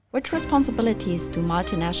Which responsibilities do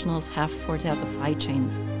multinationals have for their supply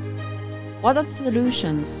chains? What are the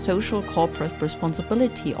solutions social corporate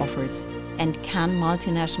responsibility offers? And can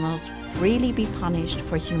multinationals really be punished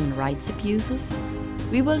for human rights abuses?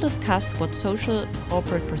 We will discuss what social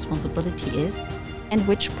corporate responsibility is and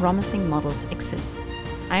which promising models exist.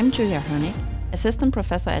 I'm Julia Hönig, Assistant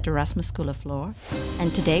Professor at Erasmus School of Law,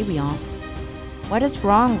 and today we ask, what is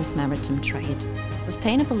wrong with maritime trade?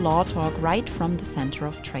 Sustainable law talk right from the center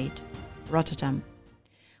of trade, Rotterdam.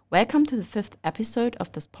 Welcome to the 5th episode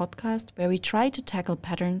of this podcast, where we try to tackle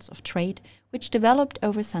patterns of trade which developed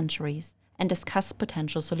over centuries and discuss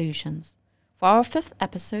potential solutions. For our 5th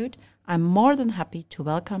episode, I'm more than happy to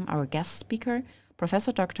welcome our guest speaker,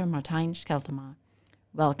 Professor Dr. Martijn Scheltema.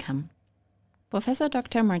 Welcome. Professor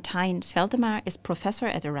Dr. Martijn Scheltema is professor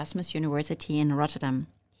at Erasmus University in Rotterdam.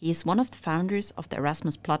 He is one of the founders of the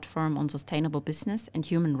Erasmus Platform on Sustainable Business and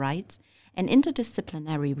Human Rights, an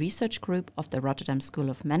interdisciplinary research group of the Rotterdam School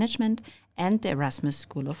of Management and the Erasmus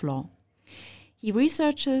School of Law. He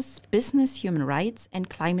researches business, human rights, and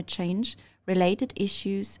climate change-related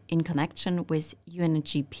issues in connection with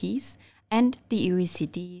UNGPs and the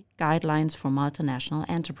OECD guidelines for multinational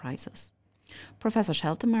enterprises. Professor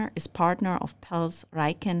Scheltema is partner of Pels,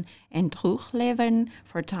 Rijken and Droogleven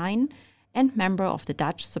Fortuyn and member of the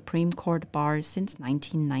Dutch Supreme Court Bar since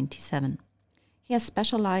 1997. He has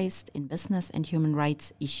specialized in business and human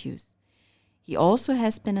rights issues. He also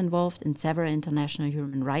has been involved in several international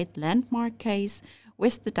human rights landmark cases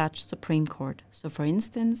with the Dutch Supreme Court. So, for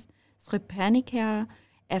instance, Srebrenica,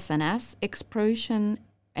 SNS, Explosion,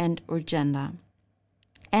 and Urgenda.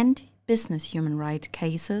 And business human rights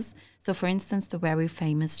cases, so for instance, the very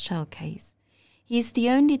famous Shell case. He is the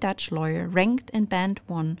only Dutch lawyer ranked in Band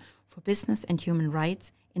 1 for business and human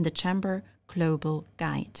rights in the Chamber Global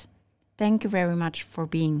Guide. Thank you very much for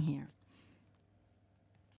being here.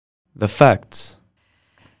 The facts.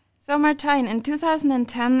 So Martijn, in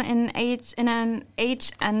 2010 in an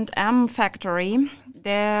H&M factory,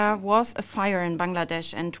 there was a fire in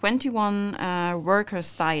Bangladesh and 21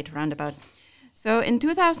 workers died roundabout. So in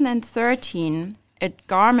 2013, a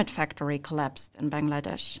garment factory collapsed in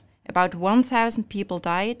Bangladesh. About 1,000 people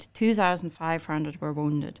died, 2,500 were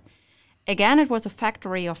wounded. Again, it was a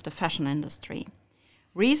factory of the fashion industry.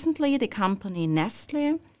 Recently, the company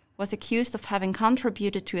Nestlé was accused of having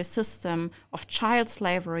contributed to a system of child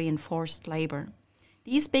slavery and forced labor.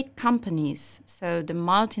 These big companies, so the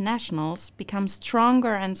multinationals, become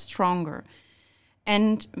stronger and stronger.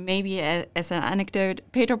 And maybe as an anecdote,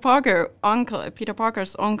 Peter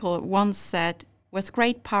Parker's uncle once said, "With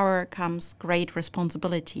great power comes great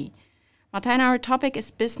responsibility." Martijn, our topic is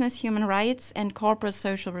business, human rights, and corporate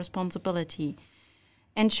social responsibility.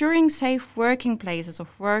 Ensuring safe working places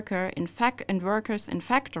of workers in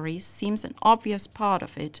factories seems an obvious part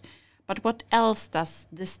of it. But what else does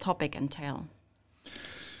this topic entail?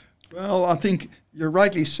 Well, I think you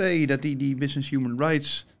rightly say that the business human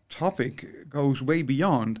rights topic goes way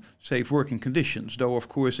beyond safe working conditions, though of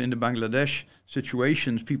course in the Bangladesh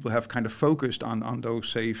situations people have kind of focused on those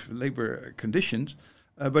safe labor conditions,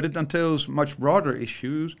 but it entails much broader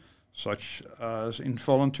issues such as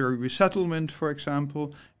involuntary resettlement, for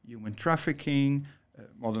example, human trafficking,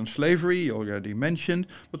 modern slavery already mentioned,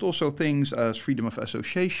 but also things as freedom of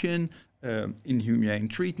association, inhumane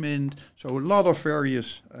treatment, so a lot of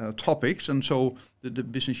various topics. And so the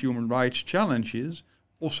business human rights challenges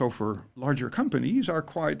also for larger companies are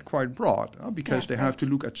quite broad, because they have to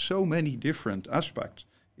look at so many different aspects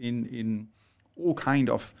in all kind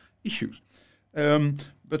of issues.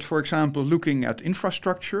 But for example, looking at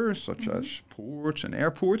infrastructure such as ports and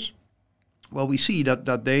airports, well, we see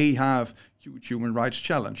that they have huge human rights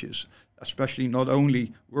challenges, especially not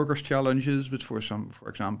only workers' challenges, but for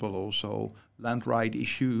example, also land right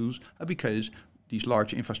issues, because these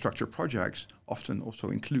large infrastructure projects often also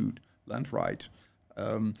include land rights.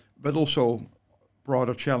 But also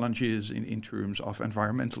broader challenges in terms of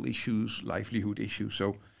environmental issues, livelihood issues.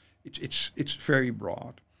 So it's very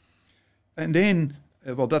broad. And then,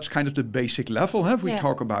 well, that's kind of the basic level. We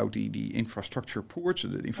talk about the infrastructure ports,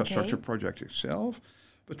 the infrastructure project itself.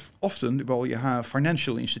 But often, well, you have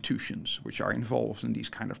financial institutions which are involved in these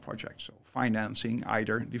kind of projects. So financing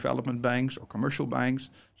either development banks or commercial banks,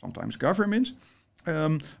 sometimes governments.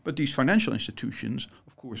 But these financial institutions,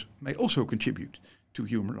 of course, may also contribute to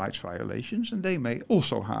human rights violations, and they may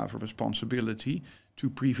also have a responsibility to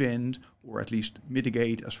prevent or at least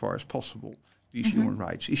mitigate as far as possible these human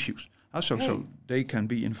rights issues. So they can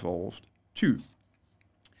be involved too.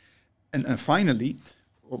 And finally,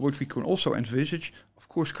 what we can also envisage, of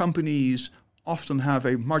course, companies often have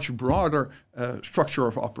a much broader structure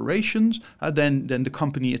of operations than the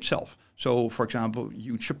company itself. So, for example,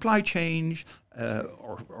 huge supply chains,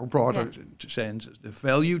 or broader sense, the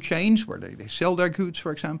value chains where they sell their goods,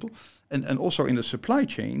 for example. And also in the supply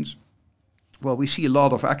chains, well, we see a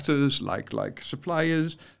lot of actors like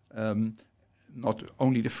suppliers, not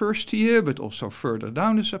only the first tier, but also further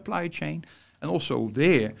down the supply chain. And also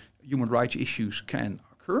there, human rights issues can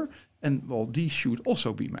occur. And, well, these should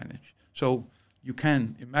also be managed. So you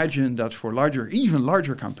can imagine that for even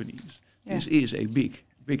larger companies, this is a big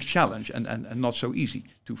challenge and not so easy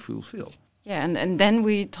to fulfill. Yeah, and then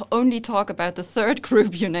we only talk about the third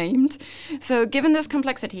group you named. So given this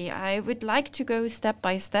complexity, I would like to go step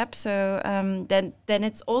by step. So then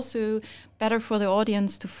it's also better for the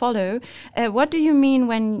audience to follow. What do you mean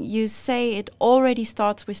when you say it already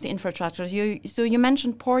starts with the infrastructure? So you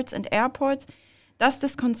mentioned ports and airports. Does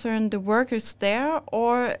this concern the workers there,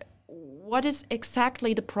 or what is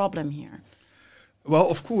exactly the problem here? Well,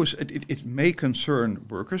 of course, it may concern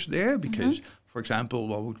workers there because, for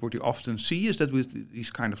example, what you often see is that with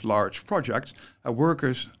these kind of large projects,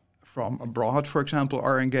 workers from abroad, for example,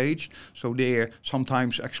 are engaged. So there,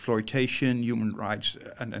 sometimes exploitation, human rights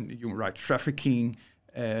and human rights trafficking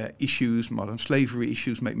issues, modern slavery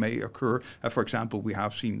issues may occur. For example, we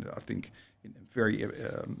have seen, I think, very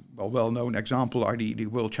well-known example are the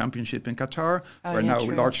World Championship in Qatar, where now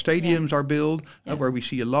large stadiums are built, where we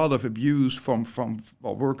see a lot of abuse from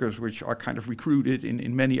workers which are kind of recruited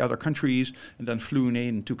in many other countries and then flown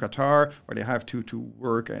in to Qatar, where they have to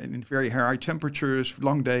work in very high temperatures,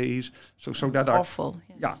 long days. So that are awful.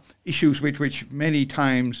 Yes. Issues which many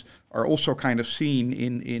times are also kind of seen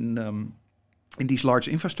in these large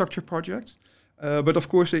infrastructure projects. But of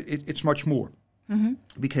course, it's much more.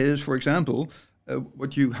 Because, for example,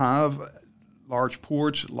 what you have, large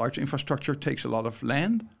ports, large infrastructure takes a lot of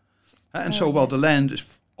land. The land is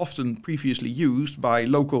often previously used by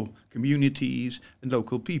local communities and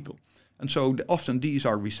local people. And so often these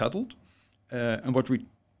are resettled. And what we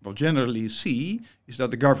generally see is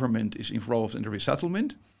that the government is involved in the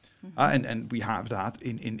resettlement. And we have that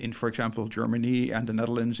in, for example, Germany and the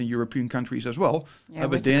Netherlands and European countries as well.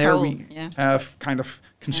 But there we have kind of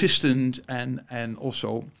consistent and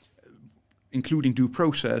also including due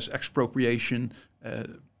process, expropriation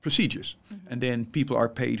procedures. And then people are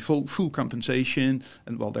paid full compensation.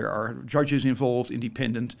 And, there are judges involved,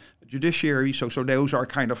 independent judiciary. So those are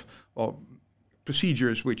kind of,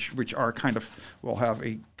 procedures which are kind of, have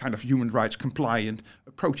a kind of human rights compliant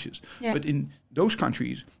approaches. But in those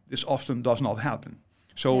countries, this often does not happen.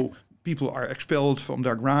 So people are expelled from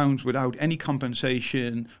their grounds without any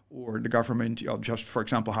compensation, or the government just, for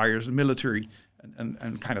example, hires the military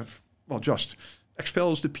and kind of, just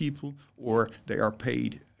expels the people, or they are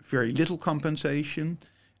paid very little compensation.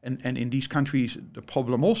 And in these countries, the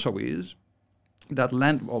problem also is that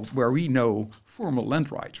land, where we know formal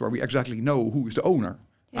land rights, where we exactly know who is the owner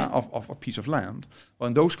of a piece of land,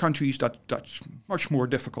 in those countries that's much more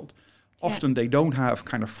difficult. Often they don't have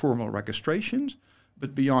kind of formal registrations,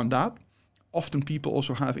 but beyond that, often people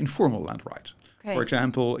also have informal land rights. Okay. For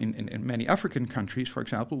example, in many African countries, for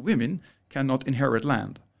example, women cannot inherit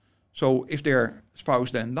land. So if their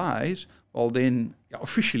spouse then dies, then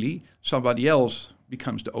officially somebody else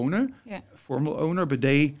becomes the owner, formal owner, but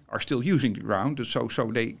they are still using the ground,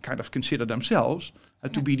 so they kind of consider themselves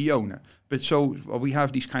to be the owner. But we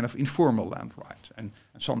have these kind of informal land rights, and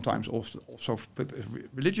sometimes also with a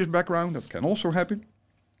religious background, that can also happen.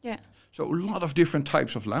 Yeah. So a lot of different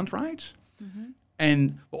types of land rights,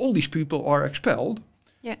 and all these people are expelled.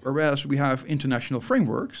 Yeah. Whereas we have international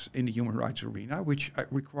frameworks in the human rights arena, which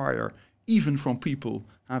require, even from people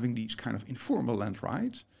having these kind of informal land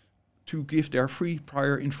rights, to give their free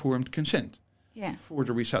prior informed consent for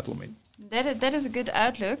the resettlement. That is a good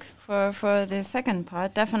outlook for the second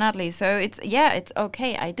part, definitely. So it's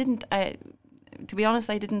okay. To be honest,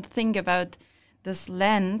 I didn't think about this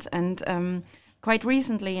land, and quite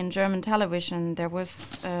recently in German television there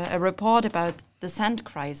was a report about the sand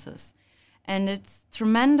crisis. And it's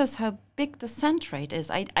tremendous how big the sand rate is.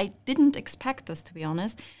 I didn't expect this, to be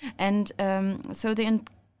honest. And so the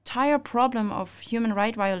entire problem of human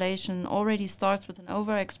rights violation already starts with an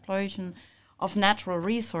overexploitation of natural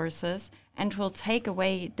resources and will take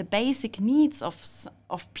away the basic needs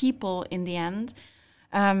of people in the end.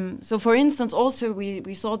 So, for instance, also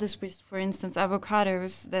we saw this with, for instance,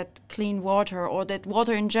 avocados, that clean water or that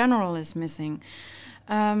water in general is missing.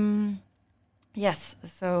 Yes,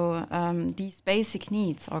 so these basic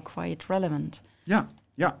needs are quite relevant. Yeah.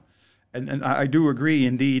 And I do agree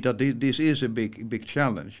indeed that this is a big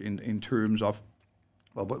challenge in terms of,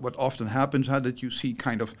 what often happens, that you see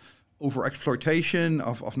kind of overexploitation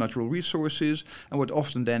of natural resources. And what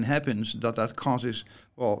often then happens that causes,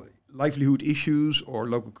 livelihood issues or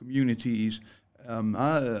local communities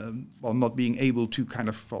not being able to kind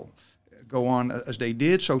of go on as they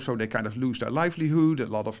did. So they kind of lose their livelihood. A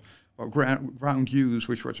lot of ground use,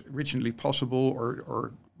 which was originally possible,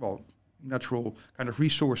 or natural kind of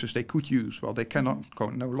resources they could use, they cannot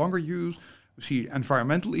no longer use. We see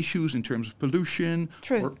environmental issues in terms of pollution,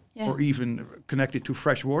 or even connected to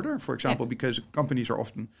fresh water, for example, because companies are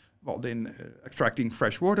often extracting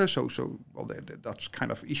fresh water. So that's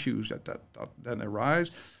kind of issues that then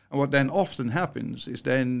arise. And what then often happens is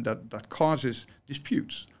then that causes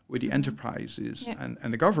disputes with the enterprises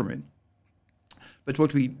and the government. But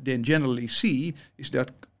what we then generally see is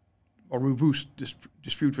that robust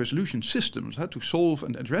dispute resolution systems to solve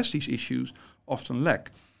and address these issues often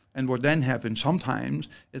lack. And what then happens sometimes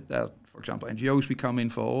is that, for example, NGOs become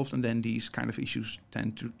involved, and then these kind of issues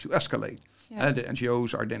tend to escalate. The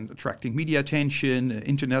NGOs are then attracting media attention,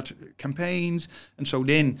 internet campaigns, and so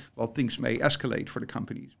then, things may escalate for the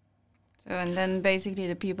companies. So, and then basically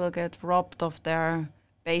the people get robbed of their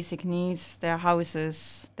basic needs, their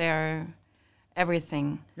houses, their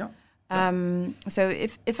everything. Yeah. So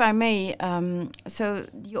if I may, so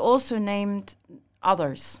you also named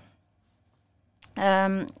others.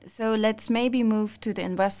 So let's maybe move to the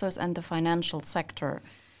investors and the financial sector.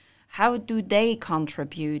 How do they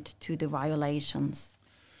contribute to the violations?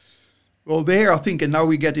 Well, there I think, and now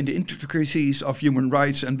we get into intricacies of human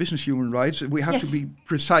rights and business human rights, we have to be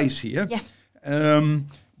precise here. Yeah.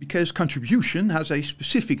 Because contribution has a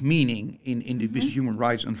specific meaning in the business human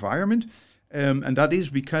rights environment. And that is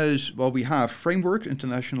because, we have frameworks,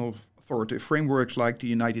 international authoritative frameworks like the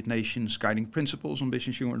United Nations Guiding Principles on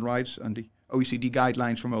Business Human Rights and the OECD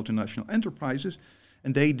Guidelines for Multinational Enterprises.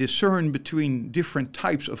 And they discern between different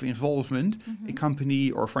types of involvement a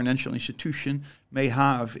company or financial institution may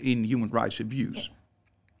have in human rights abuse.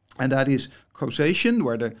 Yeah. And that is causation,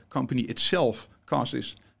 where the company itself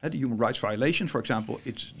causes the human rights violation. For example,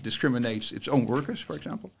 it discriminates its own workers, for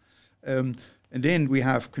example. And then we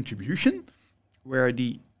have contribution, where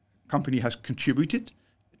the company has contributed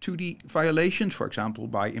to the violations, for example,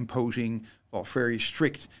 by imposing very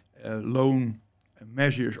strict loan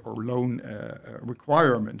measures or loan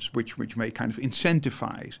requirements, which may kind of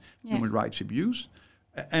incentivize human rights abuse.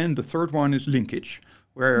 And the third one is linkage,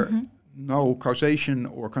 where no causation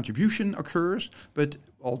or contribution occurs, but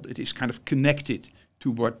it is kind of connected to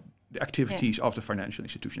what the activities of the financial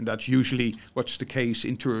institution. That's usually what's the case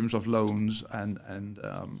in terms of loans and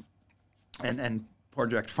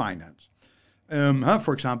project finance.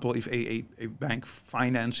 For example, if a bank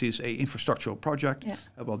finances a infrastructural project,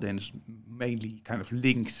 then it's mainly kind of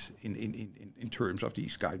linked in terms of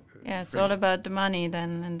these guide. It's all about the money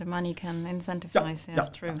then, and the money can incentivize.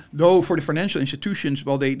 That's true. Though for the financial institutions,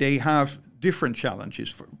 they have different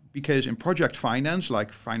challenges because in project finance,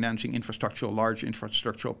 like financing large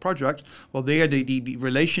infrastructural projects, there the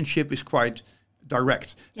relationship is quite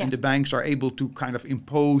direct, and the banks are able to kind of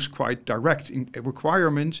impose quite direct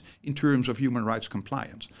requirements in terms of human rights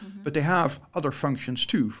compliance. But they have other functions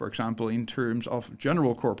too, for example, in terms of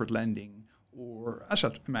general corporate lending or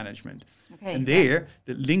asset management. And there,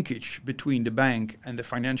 the linkage between the bank and the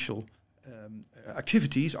financial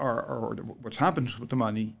activities or what happens with the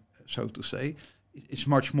money, so to say, is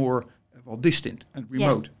much more distant and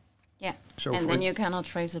remote. Yeah, so and then you cannot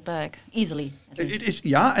trace it back easily. It is,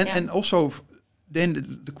 and also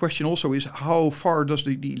then the question also is how far does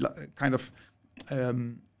the kind of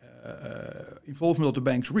involvement of the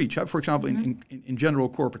banks reach? For example, in general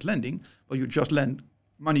corporate lending, you just lend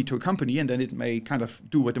money to a company and then it may kind of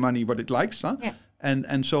do with the money what it likes.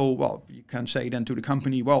 And so, you can say then to the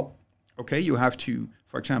company, you have to,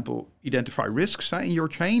 for example, identify risks in your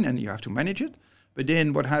chain and you have to manage it. But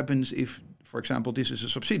then what happens if, for example, this is a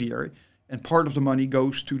subsidiary and part of the money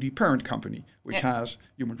goes to the parent company, which has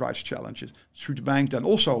human rights challenges? Should the bank then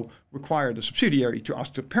also require the subsidiary to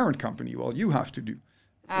ask the parent company, you have to do?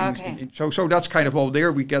 So that's kind of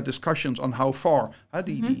there we get discussions on how far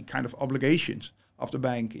the kind of obligations of the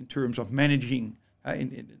bank in terms of managing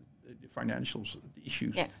in the financials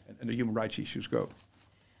issues and the human rights issues go.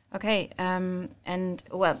 Okay,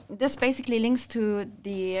 this basically links to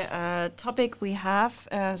the topic we have,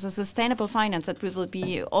 so sustainable finance. That will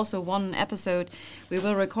be also one episode we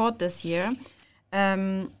will record this year.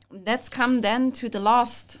 Let's come then to the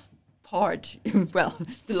last part,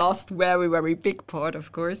 the last very, very big part,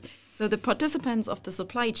 of course. So the participants of the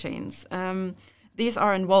supply chains. These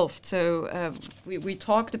are involved. So we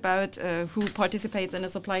talked about who participates in a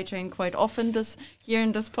supply chain quite often here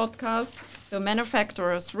in this podcast. So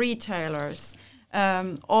manufacturers, retailers,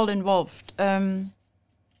 all involved.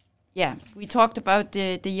 We talked about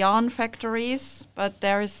the yarn factories, but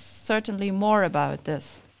there is certainly more about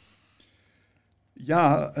this.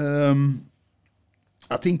 Yeah,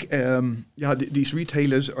 I think these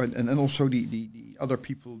retailers and also the other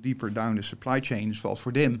people deeper down the supply chains. Well,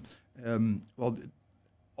 for them,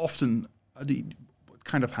 often what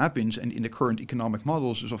kind of happens, and in the current economic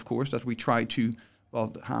models, is of course that we try to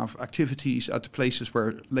have activities at the places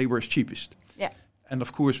where labor is cheapest. Yeah, and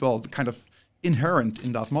of course, the kind of inherent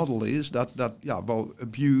in that model is that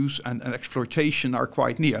abuse and exploitation are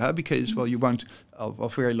quite near, because you want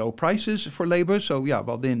very low prices for labor, so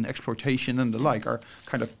then exploitation and the like are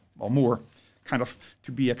kind of more kind of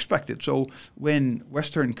to be expected. So when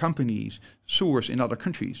Western companies source in other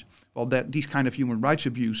countries, that these kind of human rights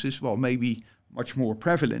abuses may be much more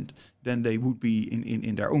prevalent than they would be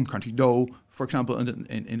in their own country. Though, for example,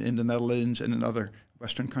 in the Netherlands and in other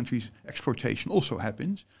Western countries, exploitation also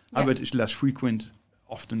happens, but it's less frequent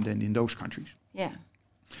often than in those countries. Yeah.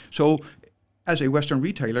 So as a Western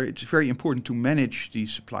retailer, it's very important to manage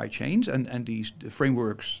these supply chains, and the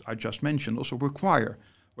frameworks I just mentioned also require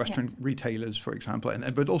Western retailers, for example,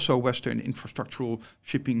 but also Western infrastructural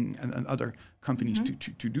shipping and other companies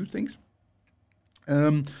to do things.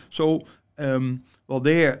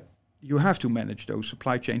 There you have to manage those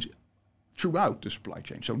supply chains throughout the supply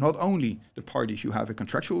chain. So not only the parties you have a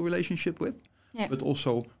contractual relationship with, but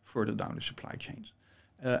also further down the supply chains.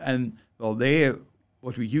 There,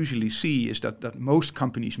 what we usually see is that most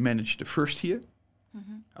companies manage the first tier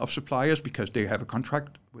of suppliers because they have a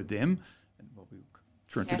contract with them. And we'll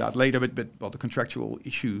turn to that later, but the contractual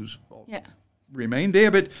issues remain there.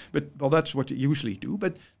 But that's what they usually do.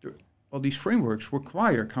 But these frameworks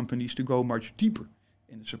require companies to go much deeper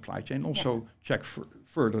in the supply chain, also check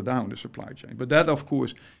further down the supply chain. But that, of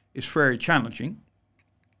course, is very challenging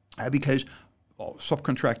because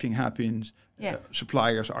subcontracting happens.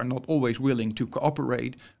 Suppliers are not always willing to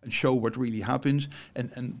cooperate and show what really happens.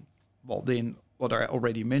 And then what I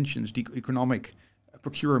already mentioned is the economic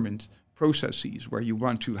procurement processes where you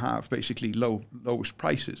want to have basically lowest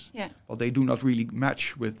prices. They do not really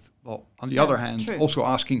match with, on the other hand, also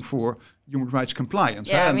asking for human rights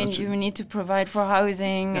compliance. I mean, you need to provide for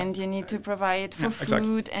housing and you need to provide for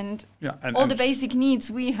food and all the basic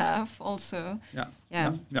needs we have also.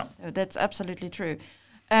 That's absolutely true.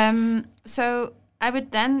 So I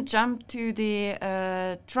would then jump to the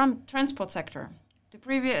transport sector. The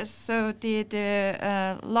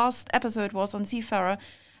last episode was on seafarer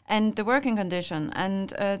and the working condition. And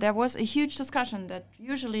there was a huge discussion that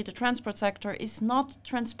usually the transport sector is not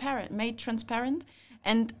made transparent.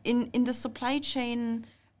 And in the supply chain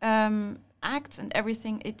acts and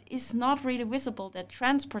everything, it is not really visible that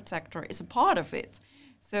transport sector is a part of it.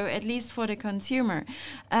 So at least for the consumer.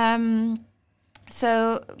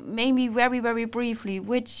 So maybe very, very briefly,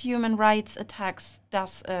 which human rights attacks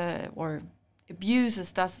or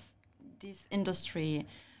abuses does this industry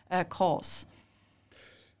cause?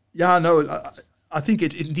 I think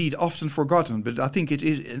it's indeed often forgotten, but I think it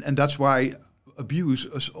is, and that's why abuse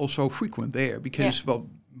is also frequent there, because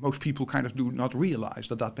most people kind of do not realize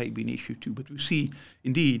that may be an issue too. But we see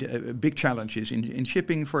indeed big challenges in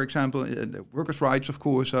shipping, for example, workers' rights, of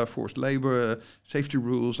course, forced labor, safety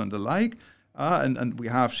rules, and the like. And we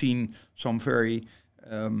have seen some very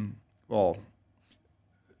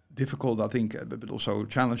difficult, I think, but also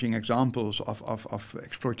challenging examples of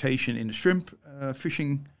exploitation in the shrimp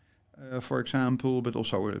fishing, for example, but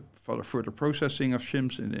also further processing of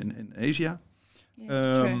shrimps in Asia.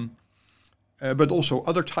 But also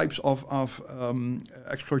other types of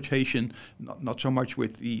exploitation, not so much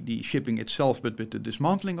with the shipping itself, but with the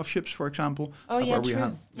dismantling of ships, for example. Where we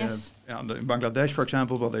have, in Bangladesh, for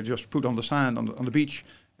example, they just put on the sand on the beach,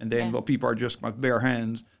 and then people are just with bare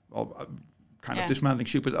hands, of dismantling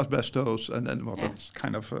ship with asbestos, and then that's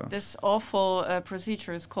kind of... This awful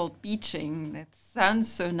procedure is called beaching. That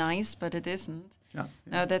sounds so nice, but it isn't.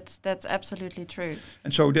 No, that's absolutely true.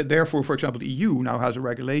 And so therefore, for example, the EU now has a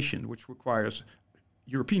regulation which requires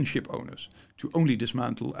European ship owners to only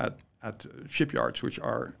dismantle at shipyards which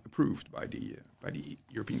are approved by the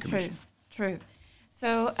European Commission. True.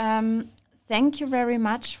 So thank you very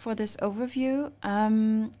much for this overview.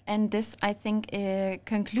 And this, I think,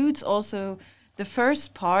 concludes also the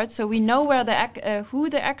first part. So we know who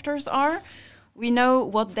the actors are, we know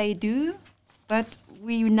what they do, but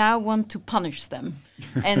we now want to punish them.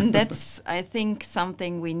 And that's, I think,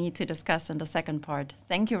 something we need to discuss in the second part.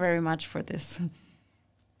 Thank you very much for this.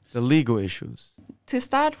 The legal issues. To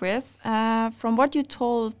start with, from what you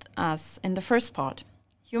told us in the first part,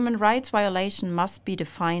 human rights violation must be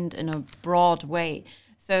defined in a broad way.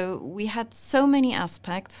 So we had so many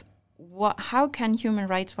aspects. How can human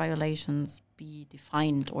rights violations be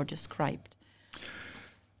defined or described?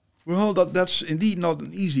 Well, that's indeed not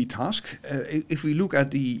an easy task. If we look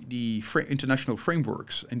at the international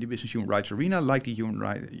frameworks in the business human rights arena, like the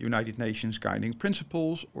United Nations Guiding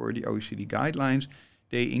Principles or the OECD Guidelines,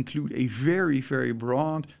 they include a very, very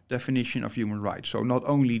broad definition of human rights. So not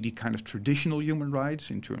only the kind of traditional human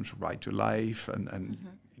rights in terms of right to life and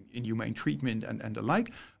inhumane treatment and the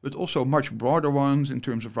like, but also much broader ones in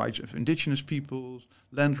terms of rights of indigenous peoples,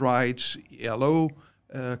 land rights, ILO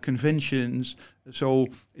conventions. So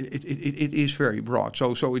it is very broad.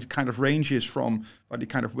 So it kind of ranges from the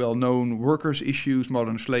kind of well-known workers' issues,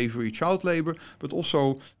 modern slavery, child labor, but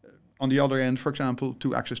also on the other end, for example,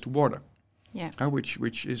 to access to water. Yeah.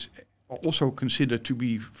 Which is also considered to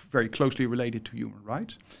be very closely related to human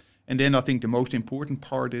rights. And then I think the most important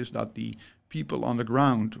part is that the people on the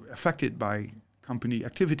ground affected by company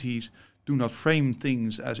activities do not frame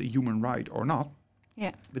things as a human right or not,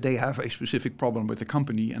 but they have a specific problem with the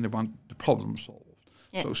company and they want the problem solved.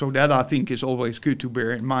 Yeah. So that I think is always good to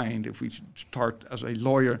bear in mind if we start as a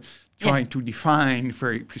lawyer trying to define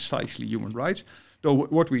very precisely human rights. Though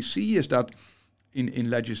what we see is that in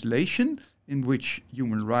legislation in which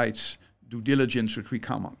human rights due diligence, which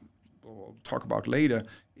we'll talk about later,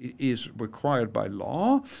 is required by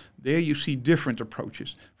law, there you see different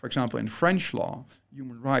approaches. For example, in French law,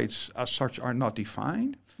 human rights as such are not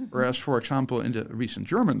defined, whereas, for example, in the recent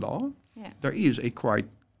German law, there is a quite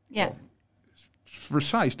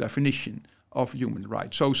precise definition of human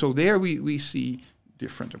rights. So there we see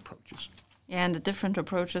different approaches. Yeah, and the different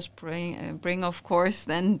approaches bring, of course,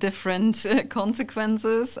 then different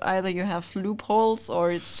consequences. Either you have loopholes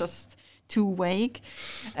or it's just too vague.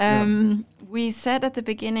 We said at the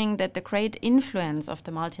beginning that the great influence of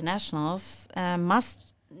the multinationals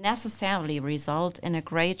must necessarily result in a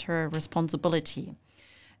greater responsibility.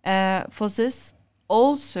 For this,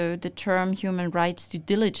 also the term human rights due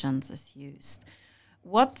diligence is used.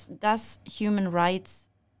 What does human rights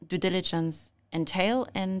due diligence entail,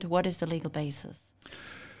 and what is the legal basis?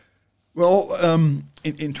 Well,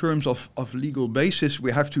 in terms of legal basis,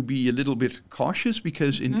 we have to be a little bit cautious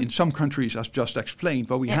because in some countries, as just explained,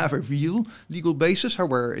 we have a real legal basis,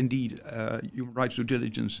 where indeed human rights due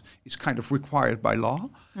diligence is kind of required by law.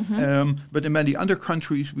 But in many other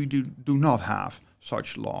countries, we do not have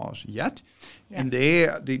such laws yet. And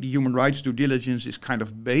there, the human rights due diligence is kind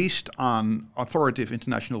of based on authoritative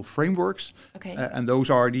international frameworks. And those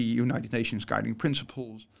are the United Nations Guiding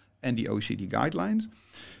Principles and the OECD Guidelines.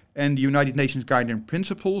 And the United Nations Guiding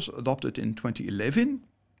Principles, adopted in 2011,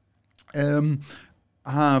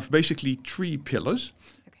 have basically three pillars.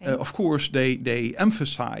 Of course, they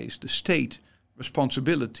emphasize the state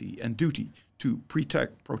responsibility and duty to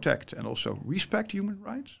protect and also respect human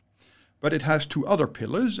rights. But it has two other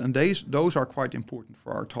pillars, and those are quite important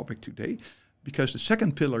for our topic today, because the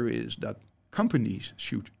second pillar is that companies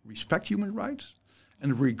should respect human rights,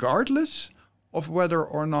 and regardless of whether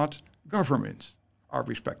or not governments are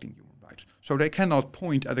respecting human rights. So they cannot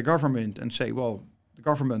point at a government and say, well, the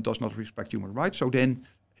government does not respect human rights, so then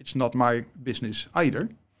it's not my business either.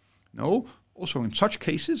 No, also in such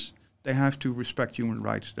cases, they have to respect human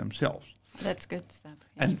rights themselves. That's good stuff.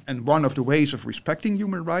 Yeah. And one of the ways of respecting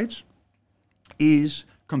human rights is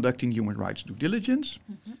conducting human rights due diligence,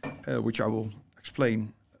 which I will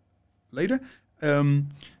explain later. And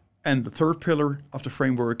the third pillar of the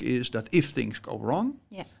framework is that if things go wrong,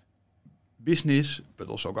 business, but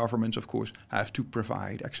also governments, of course, have to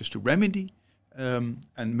provide access to remedy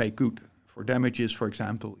and make good for damages, for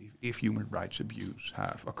example, if human rights abuse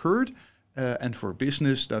have occurred. And for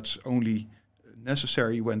business, that's only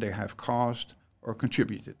necessary when they have caused or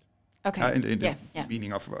contributed. In the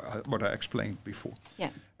meaning of what I explained before.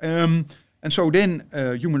 And so then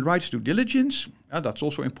human rights due diligence, that's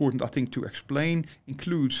also important, I think, to explain,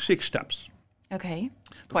 includes 6 steps.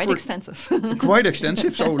 Quite extensive. Quite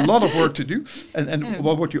extensive, so a lot of work to do. And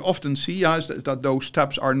what you often see is that those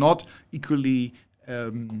steps are not equally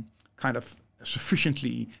kind of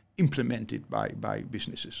sufficiently implemented by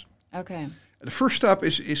businesses. The first step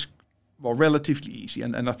is relatively easy,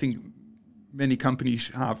 and I think many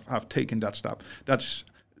companies have taken that step. That's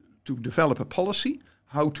to develop a policy,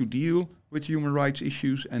 how to deal with human rights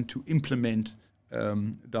issues, and to implement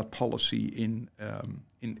that policy in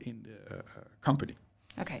the company.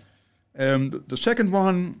 The second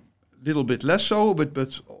one, a little bit less so,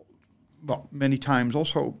 but many times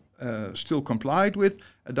also still complied with.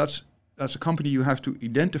 That's a company, you have to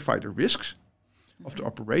identify the risks of the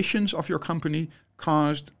operations of your company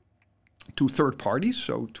caused to third parties,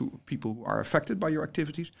 so to people who are affected by your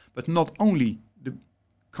activities, but not only the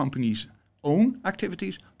companies' own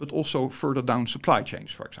activities, but also further down supply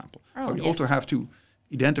chains, for example. Oh, so you yes. also have to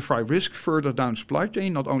identify risk further down supply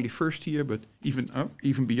chain, not only first tier, but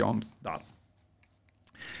even beyond that.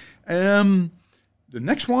 The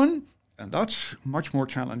next one, and that's much more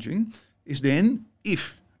challenging, is then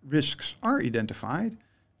if risks are identified,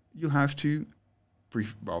 you have to,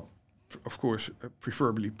 of course,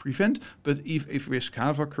 preferably prevent, but if risks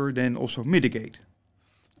have occurred, then also mitigate.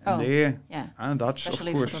 And and that's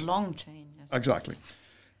especially of course for the long chain. Yes. exactly.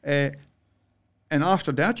 And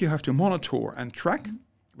after that, you have to monitor and track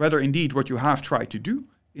whether indeed what you have tried to do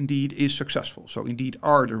indeed is successful. So indeed,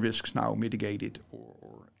 are the risks now mitigated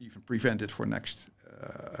or even prevented for next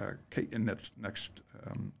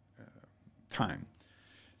time?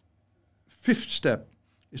 Fifth step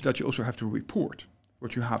is that you also have to report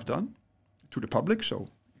what you have done to the public, so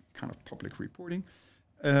kind of public reporting.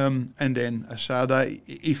 And then, as said,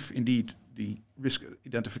 if indeed the risk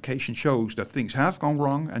identification shows that things have gone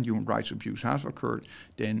wrong and human rights abuse has occurred,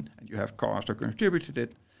 then and you have caused or contributed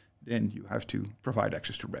it, then you have to provide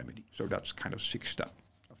access to remedy. So that's kind of sixth step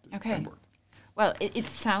of the framework. Well, it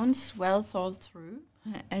sounds well thought through,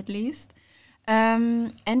 at least.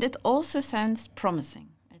 And it also sounds promising.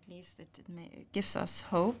 At least it gives us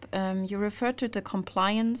hope. You referred to the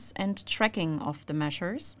compliance and tracking of the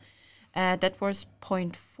measures. That was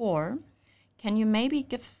point 4. Can you maybe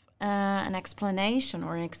give an explanation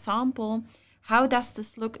or an example? How does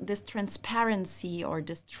this look, this transparency or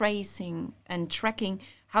this tracing and tracking,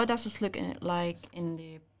 how does this look like in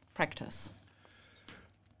the practice?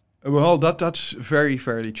 Well, that's very,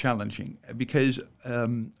 very challenging because,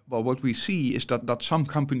 what we see is that some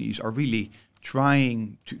companies are really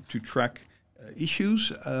trying to track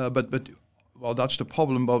issues, but that's the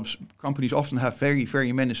problem. Well, companies often have very,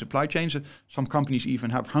 very many supply chains. Some companies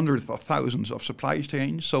even have hundreds of thousands of supply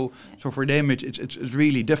chains. So for them, it's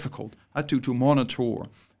really difficult to monitor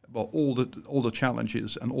all the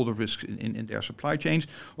challenges and all the risks in their supply chains.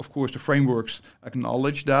 Of course, the frameworks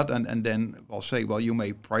acknowledge that and then say, you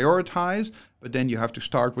may prioritize, but then you have to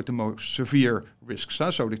start with the most severe risks.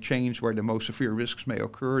 So the chains where the most severe risks may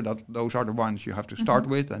occur, those are the ones you have to start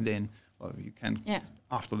with, and then you can,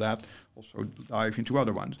 after that, also dive into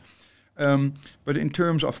other ones. But in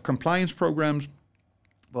terms of compliance programs,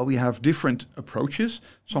 we have different approaches.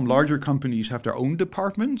 Some larger companies have their own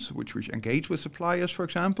departments, which engage with suppliers, for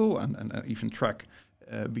example, and even track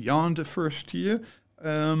beyond the first tier.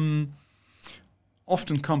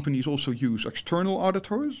 Often companies also use external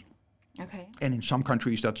auditors. Okay. And in some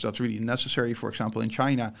countries, that's really necessary. For example, in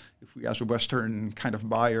China, if we as a Western kind of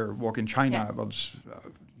buyer walk in China, it's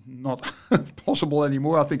not possible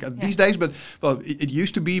anymore, I think, these days. But it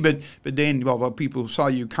used to be. But then, when people saw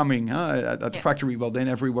you coming at the factory, then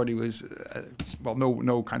everybody was,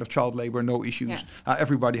 no kind of child labor, no issues,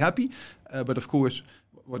 everybody happy. But of course,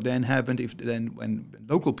 what then happened when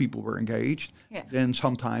local people were engaged, then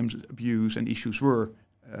sometimes abuse and issues were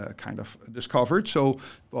kind of discovered. So,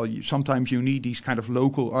 sometimes you need these kind of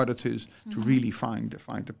local auditors to really find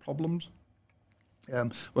the problems.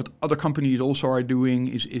 What other companies also are doing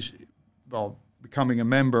is becoming a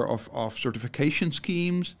member of certification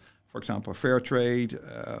schemes, for example, Fair Trade,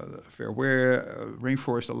 Fair Wear,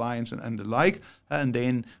 Rainforest Alliance, and the like. And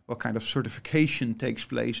then what kind of certification takes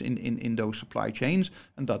place in those supply chains.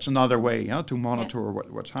 And that's another way to monitor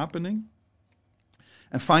what's happening.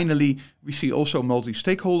 And finally, we see also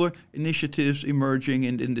multi-stakeholder initiatives emerging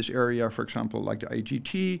in this area, for example, like the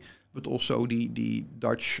IGT, but also the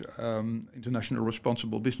Dutch International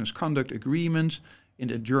Responsible Business Conduct Agreements.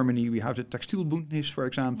 In Germany, we have the Textilbündnis, for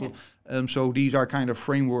example. So these are kind of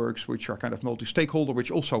frameworks which are kind of multi-stakeholder,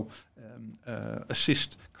 which also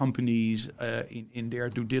assist companies in their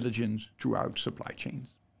due diligence throughout supply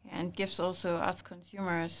chains. And gives also us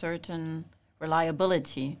consumers certain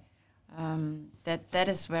reliability. That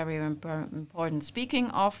is very important.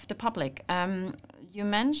 Speaking of the public, you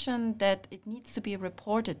mentioned that it needs to be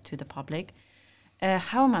reported to the public.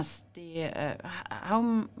 How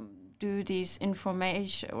do these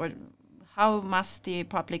information, or how must the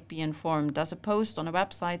public be informed? Does a post on a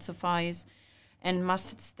website suffice, and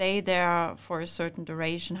must it stay there for a certain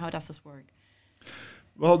duration? How does this work?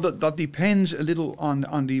 Well, that depends a little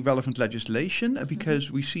on the relevant legislation,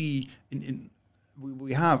 because we see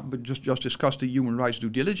we have just discussed the human rights due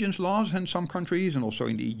diligence laws in some countries, and also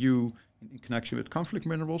in the EU in connection with conflict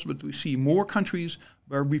minerals. But we see more countries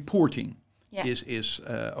where reporting is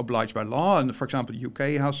obliged by law. And for example, the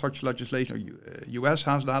UK has such legislation, or US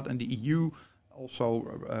has that, and the EU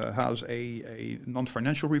also has a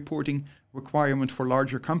non-financial reporting requirement for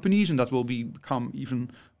larger companies, and that will become even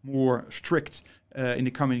more strict in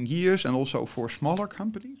the coming years, and also for smaller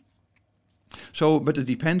companies. So, but it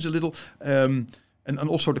depends a little. And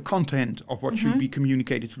also the content of what should be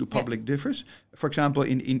communicated to the public differs. For example,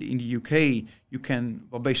 in the UK, you can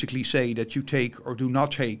basically say that you take or do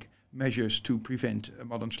not take measures to prevent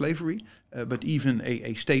modern slavery, but even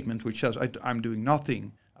a statement which says I'm doing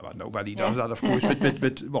nothing. Well, nobody does that, of course,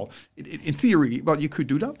 but in theory, you could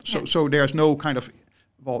do that. So there's no kind of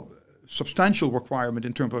substantial requirement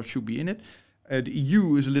in terms of what should be in it. The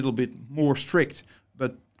EU is a little bit more strict,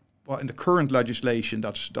 but in the current legislation,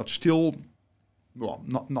 that's still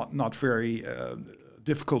not very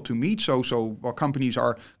difficult to meet. So companies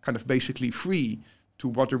are kind of basically free to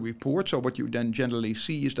what to report. So what you then generally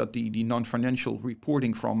see is that the non-financial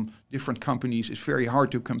reporting from different companies is very hard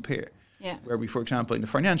to compare. Yeah. Where we, for example, in the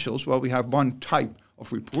financials, we have one type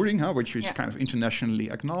of reporting, which is kind of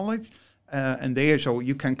internationally acknowledged, and there, so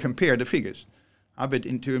you can compare the figures. But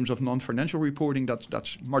in terms of non-financial reporting,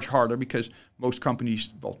 that's much harder because most companies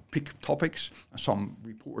pick topics. Some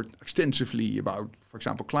report extensively about, for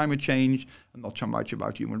example, climate change, and not so much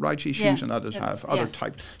about human rights issues, and others have other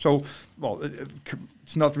types. So,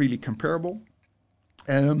 it's not really comparable.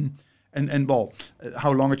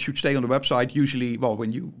 How long it should stay on the website? Usually,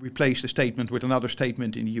 when you replace the statement with another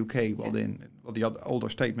statement in the UK, then the older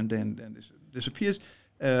statement then disappears.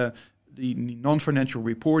 The non-financial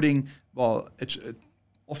reporting, it's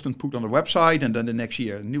often put on the website, and then the next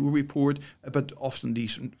year a new report. But often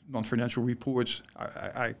these non-financial reports,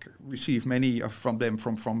 I receive many from them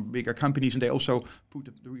from bigger companies, and they also put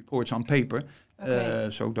the reports on paper. Okay.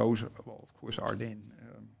 So those, of course, are then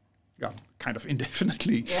kind of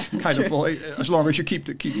indefinitely, as long as you keep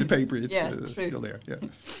the paper, it's still there. Yeah.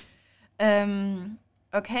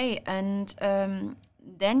 Okay, and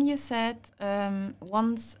then you said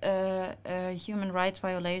once a human rights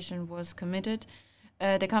violation was committed,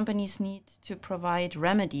 the companies need to provide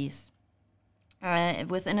remedies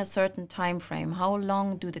within a certain time frame. How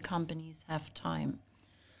long do the companies have time?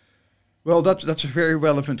 Well, that's a very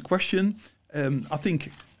relevant question. I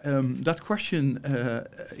think that question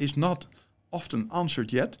is not often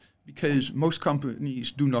answered yet, because most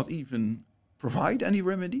companies do not even provide any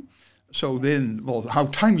remedy. So then, how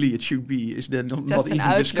timely it should be is then not even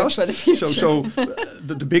discussed. For the future. So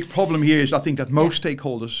the big problem here is, I think, that most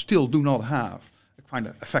stakeholders still do not have a kind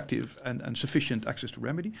of effective and sufficient access to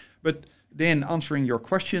remedy. But then, answering your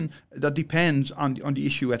question, that depends on the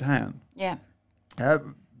issue at hand. Yeah.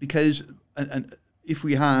 Because if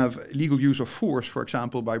we have legal use of force, for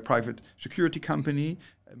example, by a private security company,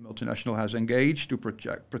 a multinational has engaged to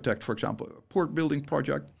protect, for example, a port building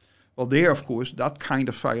project. Well, there, of course, that kind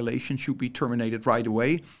of violation should be terminated right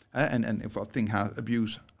away. And if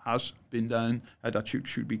abuse has been done, that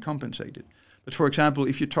should be compensated. But for example,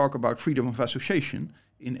 if you talk about freedom of association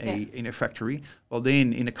in a factory,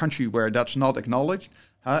 then in a country where that's not acknowledged,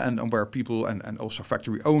 and where people and also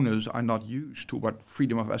factory owners are not used to what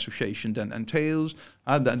freedom of association then entails,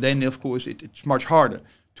 then of course it's much harder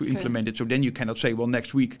to implement it. So then you cannot say,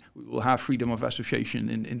 next week we will have freedom of association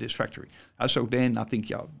in this factory. So then I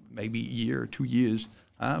think, maybe a year or 2 years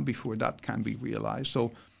before that can be realized.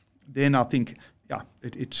 So then I think,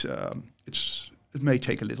 it may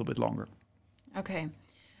take a little bit longer. Okay.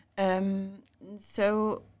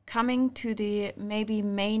 So coming to the maybe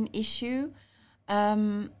main issue,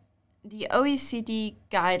 the OECD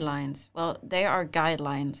guidelines, they are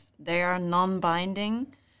guidelines. They are non-binding.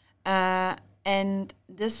 And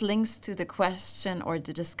this links to the question or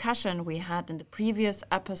the discussion we had in the previous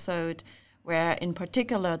episode, where in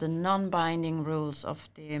particular the non-binding rules of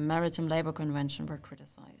the Maritime Labour Convention were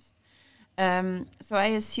criticized. So I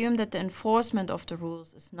assume that the enforcement of the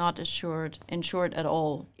rules is not ensured at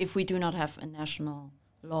all if we do not have a national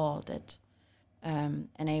law that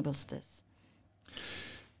enables this.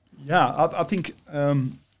 Yeah, I think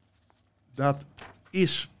that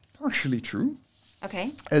is partially true.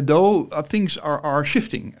 Okay. Though things are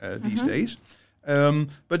shifting these days.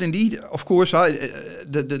 But indeed, of course,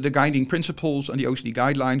 the guiding principles and the OECD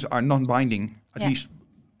guidelines are non-binding, at least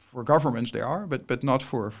for governments they are, but not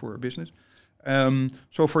for business.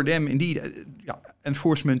 So for them, indeed,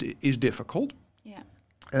 enforcement is difficult. Yeah.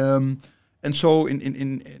 And so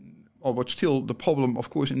what's still the problem, of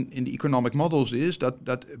course, in the economic models is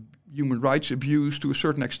that human rights abuse to a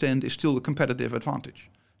certain extent is still a competitive advantage.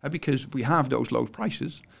 Because we have those low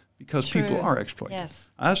prices, because people are exploited.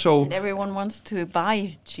 Yes. And everyone wants to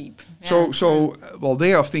buy cheap.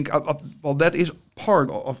 There I think, that is part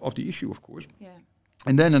of the issue, of course. Yeah.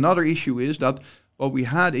 And then another issue is that, Well, we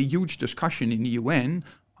had a huge discussion in the UN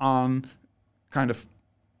on kind of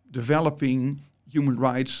developing human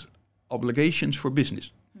rights obligations for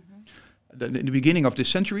business. In the beginning of this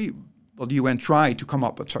century, the UN tried to come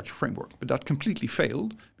up with such a framework, but that completely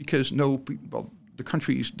failed because the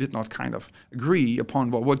countries did not kind of agree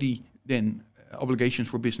upon what the then obligations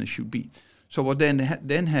for business should be. So what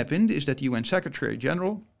then happened is that the UN Secretary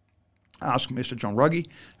General asked Mr. John Ruggie,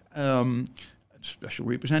 special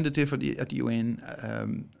representative at the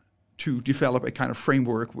UN, to develop a kind of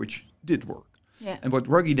framework which did work. Yeah. And what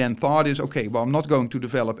Ruggie then thought is, okay, well, I'm not going to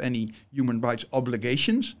develop any human rights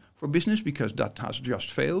obligations for business because that has just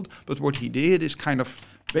failed. But what he did is kind of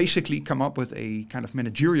basically come up with a kind of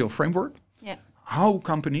managerial framework, how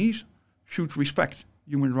companies should respect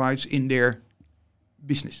human rights in their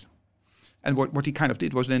business. And what he kind of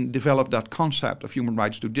did was then develop that concept of human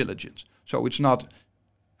rights due diligence. So it's not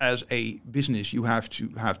as a business you have to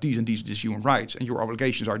have these and these human rights and your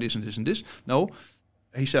obligations are this and this and this. No,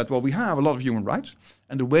 he said, well, we have a lot of human rights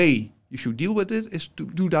and the way you should deal with it is to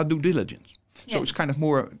do that due diligence. Yeah. So it's kind of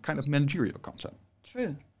more kind of managerial concept.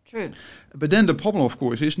 True. But then the problem, of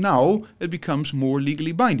course, is now it becomes more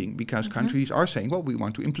legally binding because countries are saying, well, we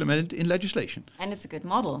want to implement it in legislation. And it's a good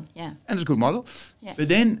model, yeah. And it's a good model. Yeah. But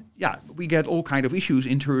then, we get all kind of issues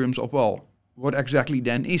in terms of, well, what exactly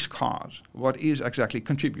then is cause? What is exactly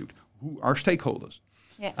contribute? Who are stakeholders?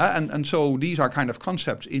 Yeah. And so these are kind of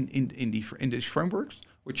concepts in these frameworks,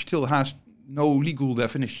 which still has no legal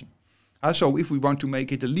definition. So if we want to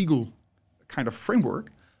make it a legal kind of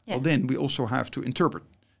framework, well, then we also have to interpret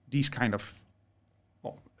these kind of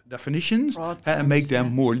definitions and make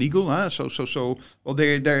them more legal. So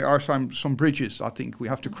there are some bridges I think we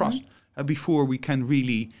have to cross before we can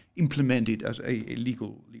really implement it as a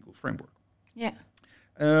legal framework. Yeah.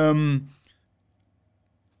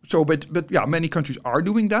 But many countries are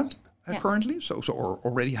doing that currently. Or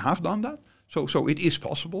already have done that. So it is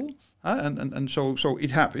possible, and so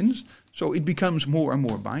it happens. So it becomes more and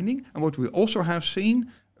more binding. And what we also have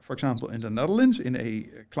seen, for example, in the Netherlands, in a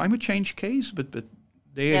climate change case, but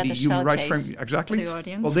there the human rights framework exactly.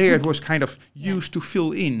 Well, there it was kind of used to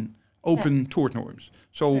fill in open tort norms.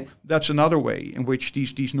 So that's another way in which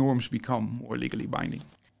these norms become more legally binding.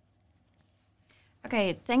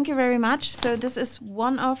 Okay, thank you very much. So this is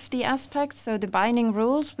one of the aspects. So the binding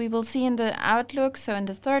rules, we will see in the outlook, so in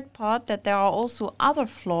the third part, that there are also other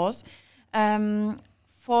flaws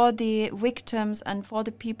for the victims and for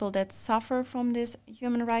the people that suffer from this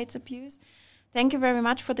human rights abuse. Thank you very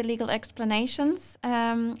much for the legal explanations.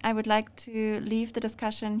 I would like to leave the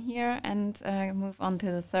discussion here and move on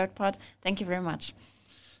to the third part. Thank you very much.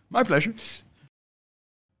 My pleasure.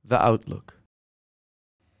 The outlook.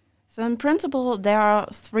 So in principle, there are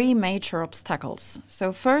three major obstacles.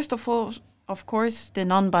 So first of all, of course, the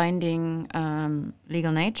non-binding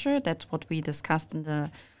legal nature. That's what we discussed in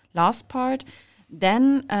the last part.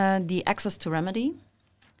 Then the access to remedy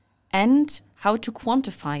and how to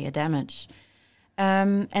quantify a damage.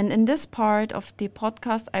 And in this part of the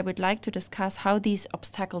podcast, I would like to discuss how these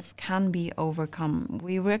obstacles can be overcome.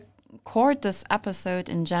 We record this episode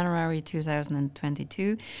in January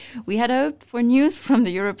 2022. We had hoped for news from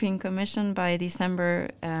the European Commission by December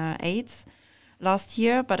 8th last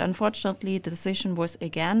year, but unfortunately the decision was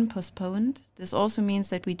again postponed. This also means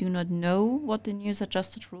that we do not know what the new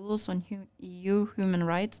suggested rules on EU human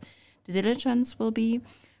rights due diligence will be.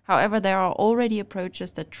 However, there are already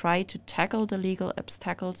approaches that try to tackle the legal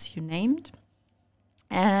obstacles you named.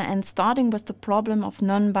 And starting with the problem of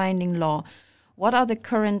non-binding law, what are the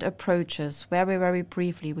current approaches? Very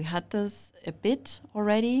briefly, we had this a bit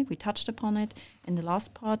already. We touched upon it in the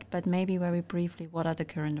last part, but maybe very briefly, what are the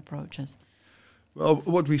current approaches? Well,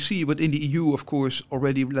 what we see within the EU, of course,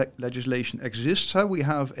 already legislation exists. We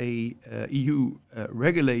have a EU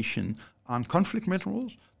regulation on conflict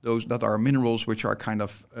minerals, those that are minerals which are kind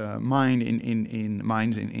of mined in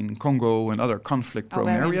mines in Congo and other conflict-prone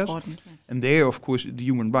areas. Yes. And there, of course, the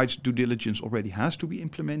human rights due diligence already has to be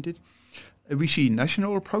implemented. We see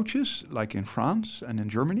national approaches, like in France and in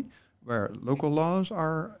Germany, where local laws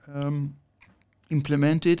are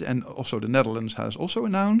implemented, and also the Netherlands has also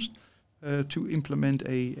announced to implement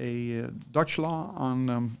a Dutch law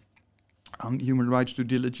on human rights due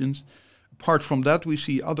diligence. Apart from that, we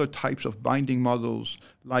see other types of binding models,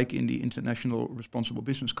 like in the international responsible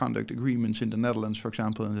business conduct agreements in the Netherlands, for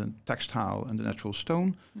example, in the textile and the natural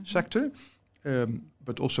stone sector,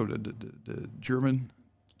 but also the German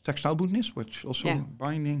Textilbündnis, which also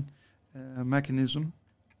binding mechanism.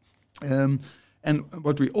 And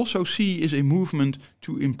what we also see is a movement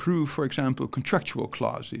to improve, for example, contractual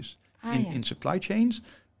clauses in supply chains.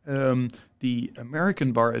 the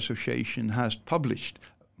American Bar Association has published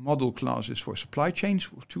model clauses for supply chains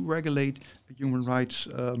to regulate human rights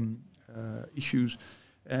issues.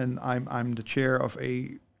 And I'm the chair of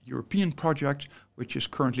a European project which is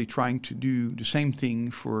currently trying to do the same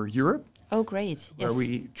thing for Europe. Oh, great. Where yes.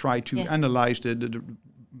 we try to analyze the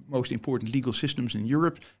most important legal systems in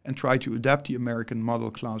Europe and try to adapt the American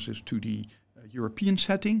model clauses to the European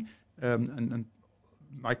setting. And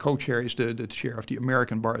my co-chair is the chair of the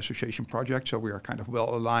American Bar Association project, so we are kind of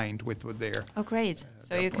well aligned with their. Oh, great.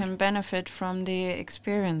 So you can benefit from the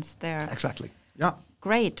experience there. Exactly. Yeah.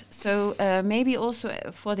 Great. So maybe also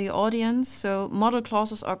for the audience, so model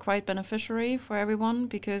clauses are quite beneficiary for everyone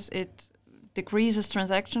because it decreases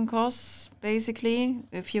transaction costs, basically,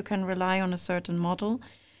 if you can rely on a certain model.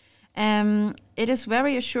 It is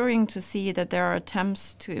very assuring to see that there are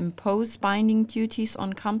attempts to impose binding duties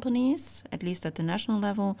on companies, at least at the national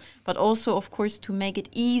level, but also, of course, to make it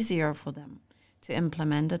easier for them to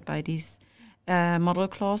implement it by these model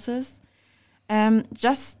clauses.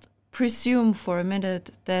 Just presume for a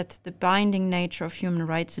minute that the binding nature of human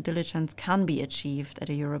rights due diligence can be achieved at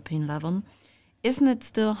a European level. Isn't it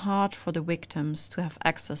still hard for the victims to have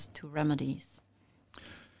access to remedies?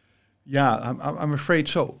 Yeah, I'm afraid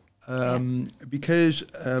so. Because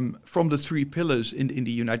from the 3 pillars in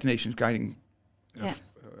the United Nations guiding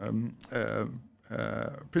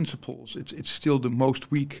principles, it's still the most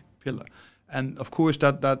weak pillar. And of course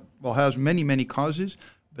that has many causes,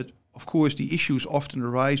 but of course the issues often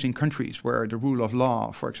arise in countries where the rule of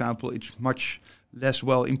law, for example, it's much less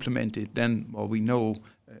well implemented than we know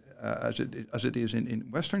as it is in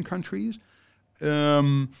Western countries.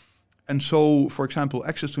 And so, for example,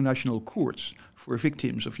 access to national courts for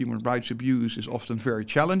victims of human rights abuse is often very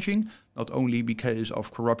challenging, not only because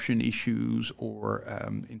of corruption issues or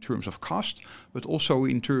in terms of cost, but also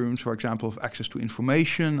in terms, for example, of access to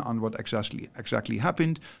information on what exactly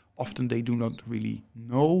happened. Often they do not really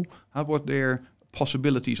know what their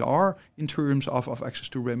possibilities are in terms of access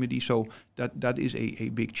to remedy. So that is a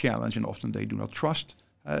big challenge, and often they do not trust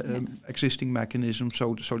existing mechanisms.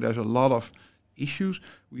 So there's a lot of issues.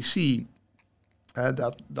 We see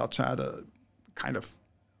that's at a kind of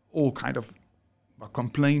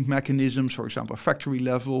complaint mechanisms, for example, factory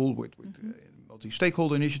level with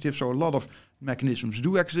multi-stakeholder initiatives. So a lot of mechanisms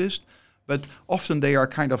do exist, but often they are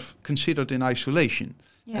kind of considered in isolation.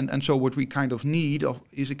 Yeah. And so what we kind of need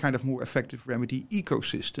is a kind of more effective remedy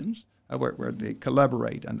ecosystems where they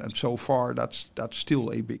collaborate. And so far that's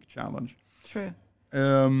still a big challenge. True.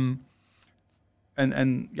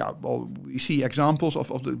 We see examples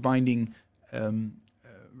of the binding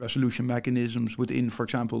resolution mechanisms within, for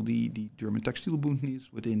example, the German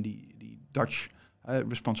Textielbündnis, within the Dutch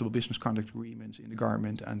responsible business conduct agreements in the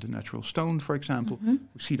garment and the natural stone, for example. Mm-hmm.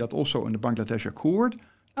 We see that also in the Bangladesh Accord.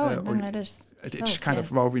 In Bangladesh. It's kind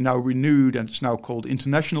of we now renewed, and it's now called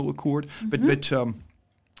International Accord, mm-hmm.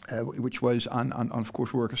 Which was on, of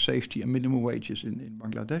course, worker safety and minimum wages in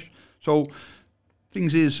Bangladesh. So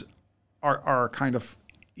things are kind of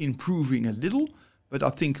improving a little, but I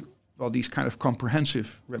think these kind of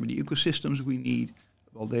comprehensive remedy ecosystems we need,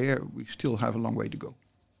 there we still have a long way to go.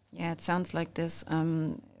 Yeah, it sounds like this.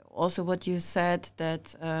 Also what you said,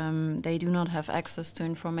 that they do not have access to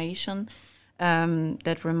information,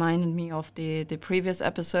 that reminded me of the previous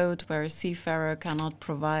episode where a seafarer cannot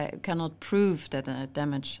prove that a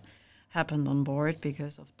damage happened on board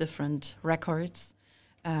because of different records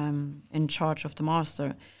in charge of the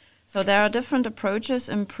master. So there are different approaches.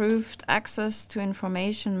 Improved access to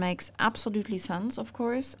information makes absolutely sense, of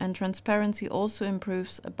course, and transparency also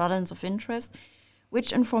improves a balance of interest.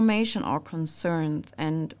 Which information are concerned,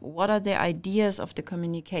 and what are the ideas of the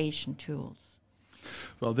communication tools?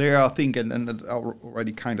 Well, there I think, and I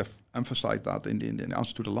already kind of emphasized that in the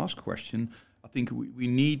answer to the last question, I think we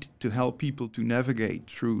need to help people to navigate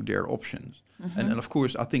through their options. Mm-hmm. And of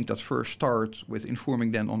course, I think that first starts with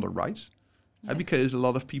informing them on their rights. Yeah. Because a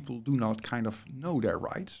lot of people do not kind of know their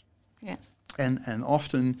rights. Yeah. And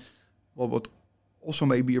often, what also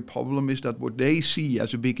may be a problem is that what they see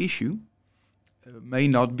as a big issue may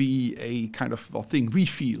not be a kind of thing we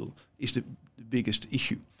feel is the biggest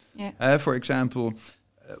issue. Yeah. For example,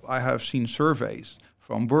 I have seen surveys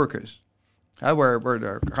from workers where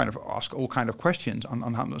they kind of ask all kind of questions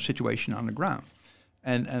on how the situation on the ground.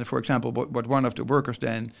 And for example, what one of the workers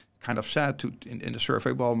then kind of said in the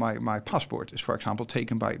survey, my passport is, for example,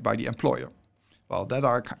 taken by the employer. Well, that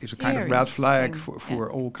is a kind of red flag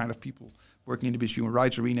for all kind of people working in the business human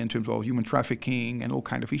rights arena in terms of human trafficking and all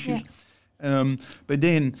kind of issues. Yeah. But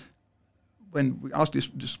then when we ask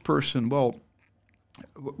this person,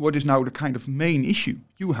 what is now the kind of main issue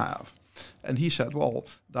you have? And he said, well,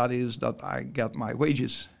 that is that I get my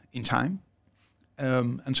wages in time.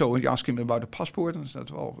 And so when you asked him about the passport, and I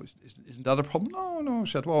said, well, isn't that a problem? No. I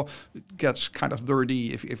said, well, it gets kind of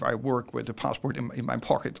dirty if I work with the passport in my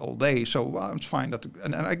pocket all day. So it's fine.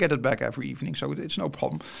 And I get it back every evening, so it's no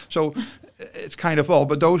problem. So it's kind of,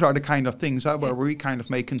 but those are the kind of things where we kind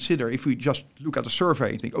of may consider, if we just look at the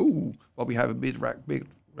survey and think, we have a big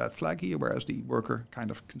red flag here, whereas the worker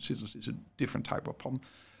kind of considers it's a different type of problem.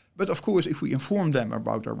 But of course, if we inform them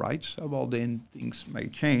about their rights, then things may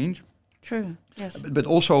change. True, yes. But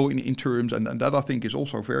also in terms, and that I think is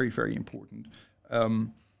also very, very important,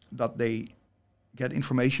 that they get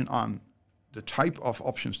information on the type of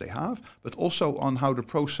options they have, but also on how the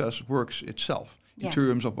process works itself, in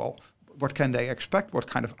terms of, what can they expect? What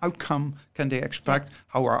kind of outcome can they expect?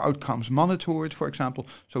 How are outcomes monitored, for example?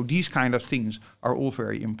 So these kind of things are all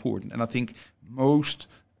very important. And I think most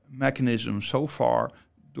mechanisms so far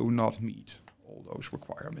do not meet all those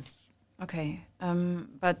requirements. Okay,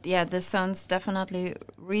 but this sounds definitely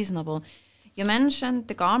reasonable. You mentioned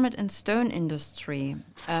the garment and stone industry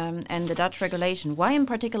and the Dutch regulation. Why in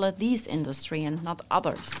particular these industry and not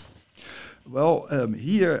others? Well,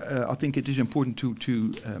 here I think it is important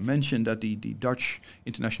to mention that the Dutch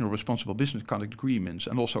International Responsible Business Conduct Agreements,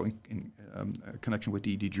 and also in connection with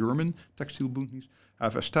the German Textilbündnis,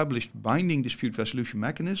 have established binding dispute resolution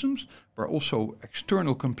mechanisms where also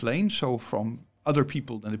external complaints, so from other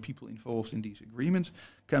people than the people involved in these agreements,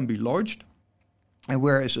 can be lodged, and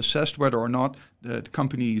where it's assessed whether or not the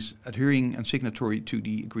companies adhering and signatory to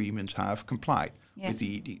the agreements have complied with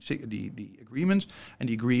the agreements, and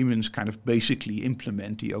the agreements kind of basically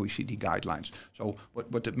implement the OECD guidelines. So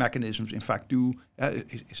what the mechanisms in fact do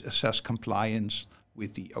is assess compliance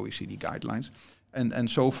with the OECD guidelines. And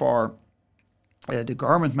so far, the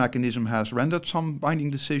garment mechanism has rendered some binding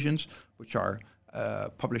decisions, which are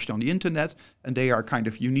published on the internet, and they are kind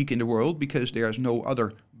of unique in the world because there's no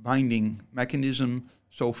other binding mechanism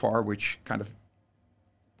so far which kind of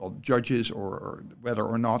judges or whether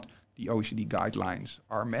or not the OECD guidelines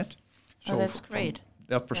are met. So that's great. From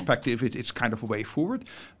that perspective, it's kind of a way forward,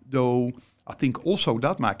 though I think also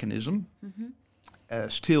that mechanism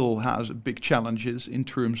still has big challenges in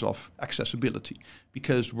terms of accessibility,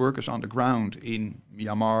 because workers on the ground in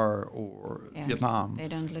Myanmar or Vietnam, they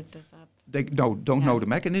don't look this up. They don't know the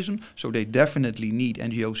mechanism, so they definitely need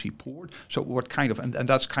NGO support. So what kind of, and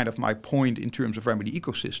that's kind of my point in terms of remedy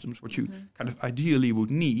ecosystems, what you kind of ideally would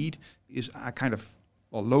need is a kind of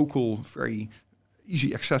local, very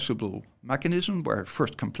easy accessible mechanism where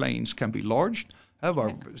first complaints can be lodged,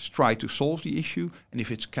 try to solve the issue, and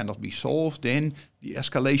if it cannot be solved, then the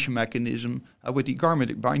escalation mechanism with the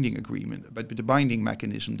garment binding agreement, but with the binding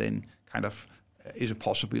mechanism then kind of is a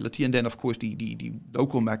possibility, and then of course the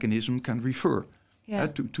local mechanism can refer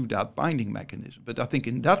to that binding mechanism. But I think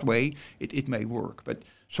in that way it may work, but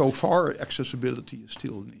so far accessibility is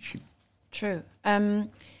still an issue. True.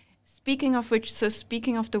 Speaking of which,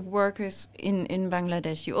 speaking of the workers in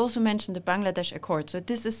Bangladesh, you also mentioned the Bangladesh Accord. So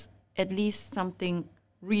this is at least something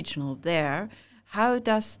regional there. How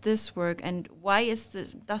does this work, and why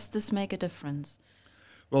does this make a difference?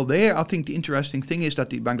 Well, there I think the interesting thing is that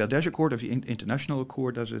the Bangladesh Accord, or the International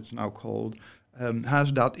Accord as it's now called,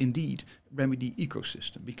 has that indeed remedy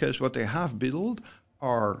ecosystem, because what they have built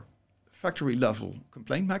are factory level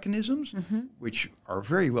complaint mechanisms, which are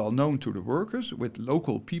very well known to the workers, with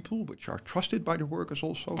local people, which are trusted by the workers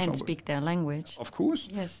also. And speak their language. Of course.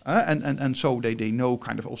 Yes. And so they know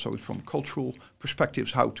kind of also from cultural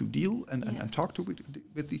perspectives how to deal and talk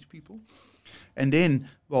with these people. And then,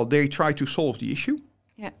 they try to solve the issue.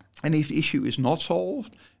 Yeah. And if the issue is not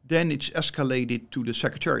solved, then it's escalated to the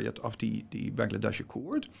Secretariat of the Bangladesh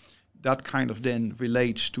Accord. That kind of then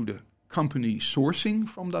relates to the company sourcing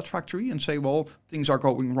from that factory and say, things are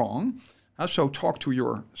going wrong. So talk to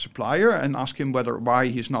your supplier and ask him why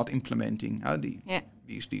he's not implementing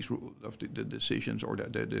these rules of the decisions or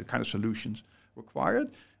the kind of solutions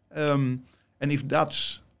required. And if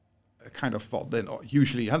that's kind of then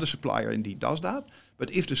usually the supplier indeed does that.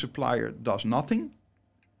 But if the supplier does nothing,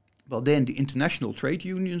 then the international trade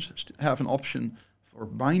unions have an option for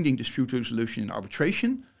binding dispute resolution in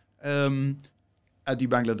arbitration at the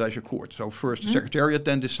Bangladesh Accord. So first the Secretariat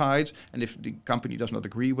then decides, and if the company does not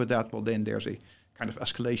agree with that, then there's a kind of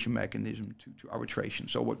escalation mechanism to arbitration.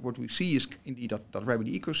 So what we see is indeed that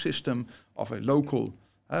remedy ecosystem of a local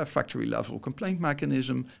factory level complaint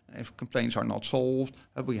mechanism. If complaints are not solved,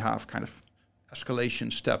 we have kind of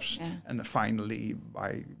escalation steps, and finally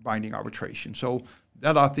by binding arbitration. So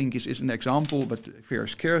that I think is an example, but very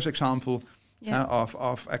scarce example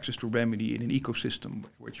of access to remedy in an ecosystem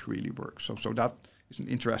which really works. So that is an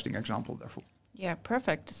interesting example, therefore. Yeah,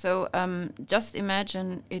 perfect. So just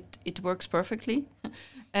imagine it works perfectly,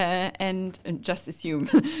 and just assume,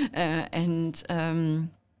 and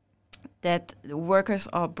that workers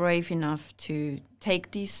are brave enough to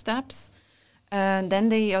take these steps. And then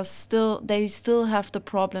they still have the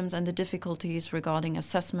problems and the difficulties regarding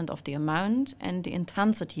assessment of the amount and the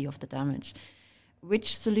intensity of the damage.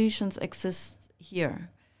 Which solutions exist here?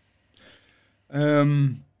 There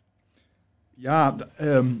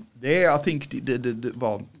I think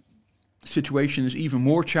the situation is even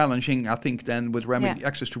more challenging, I think, than with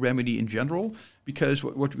access to remedy in general, because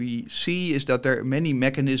what we see is that there are many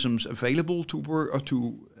mechanisms available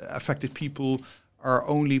to affected people are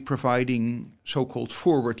only providing so-called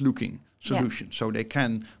forward-looking solutions. So they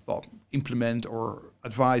can implement or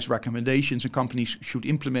advise recommendations and companies should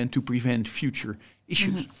implement to prevent future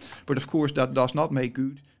issues. But of course that does not make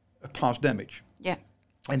good past damage. Yeah.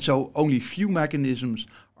 And so only few mechanisms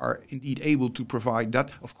are indeed able to provide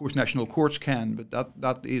that. Of course, national courts can, but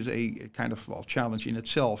that is a kind of challenge in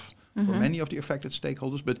itself for many of the affected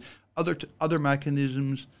stakeholders. But other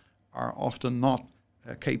mechanisms are often not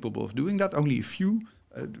capable of doing that. Only a few.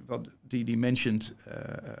 The mentioned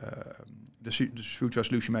the dispute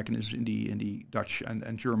resolution mechanisms in the Dutch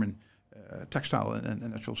and German textile and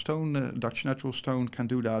natural stone. Dutch natural stone can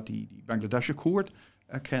do that. The Bangladesh Accord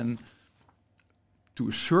can, to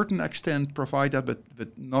a certain extent, provide that,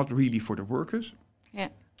 but not really for the workers. Yeah.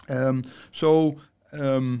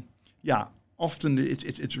 Often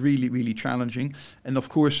it's really, really challenging. And of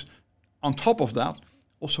course, on top of that,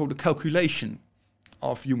 also the calculation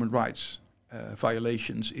of human rights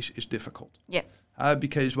violations is difficult. Yeah.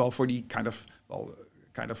 Because for the kind of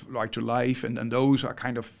right to life and those are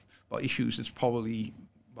kind of issues that's probably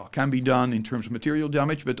can be done in terms of material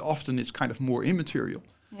damage, but often it's kind of more immaterial.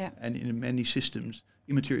 Yeah. And in many systems,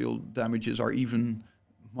 immaterial damages are even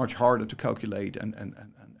much harder to calculate and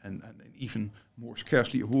even more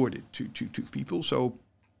scarcely awarded to people. So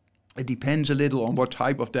it depends a little on what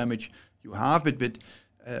type of damage you have, but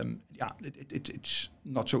it's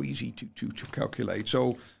not so easy to calculate.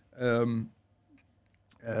 So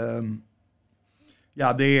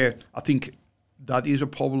there I think that is a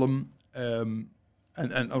problem,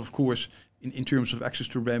 and of course in terms of access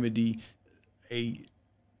to remedy,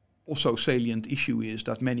 also salient issue is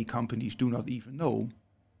that many companies do not even know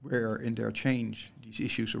where in their change these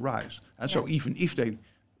issues arise. And so even if they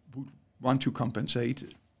would want to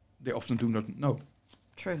compensate, they often do not know.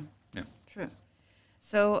 True. Yeah. True.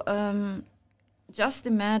 So just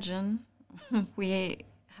imagine we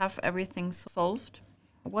have everything solved.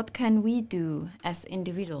 What can we do as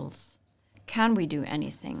individuals? Can we do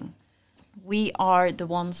anything? We are the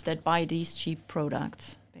ones that buy these cheap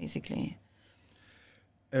products, basically.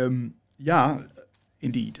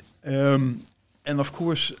 Indeed. And of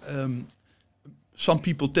course, some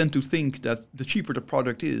people tend to think that the cheaper the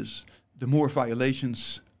product is, the more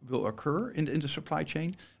violations will occur in the supply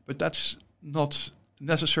chain. But that's not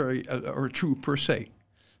necessary or true per se.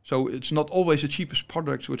 So it's not always the cheapest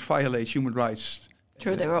products which violate human rights.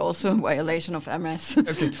 True, there were also a violation of MS.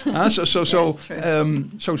 Okay. So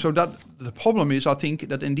that the problem is, I think,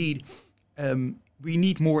 that indeed we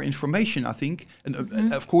need more information, I think.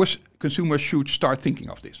 And of course, consumers should start thinking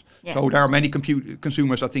of this. Yeah. So there are many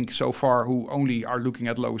consumers, I think, so far who only are looking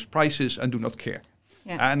at lowest prices and do not care.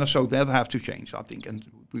 Yeah. And so that have to change, I think. And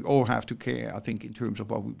we all have to care, I think, in terms of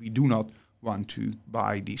what we do not want to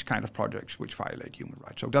buy these kind of products which violate human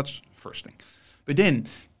rights. So that's the first thing. But then,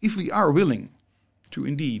 if we are willing to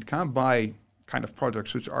indeed buy kind of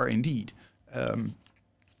products which are indeed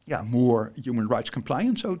more human rights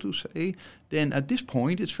compliant, so to say, then at this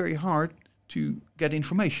point it's very hard to get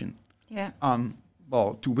information on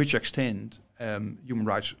to which extent human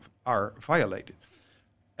rights are violated.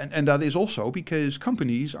 And that is also because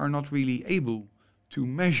companies are not really able to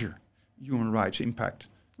measure human rights impact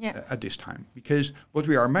at this time. Because what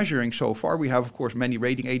we are measuring so far, we have, of course, many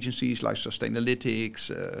rating agencies like Sustainalytics,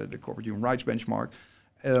 the Corporate Human Rights Benchmark.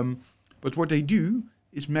 But what they do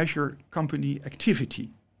is measure company activity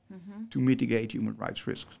to mitigate human rights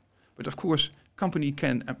risks. But of course, company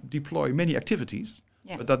can deploy many activities,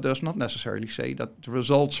 but that does not necessarily say that the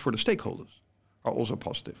results for the stakeholders are also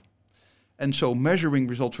positive. And so measuring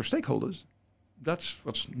results for stakeholders, that's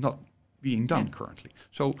what's not being done currently.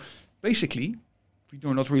 So basically, we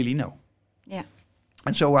do not really know. Yeah.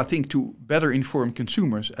 And so I think to better inform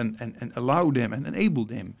consumers and allow them and enable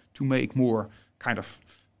them to make more kind of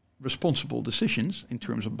responsible decisions in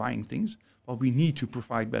terms of buying things, we need to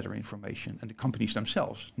provide better information, and the companies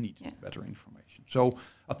themselves need better information. So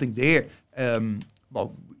I think there,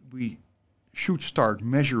 we should start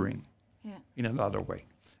measuring in another way.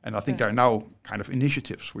 And I think there are now kind of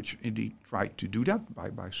initiatives which indeed try to do that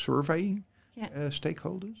by surveying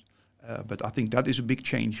stakeholders. But I think that is a big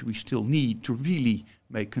change we still need to really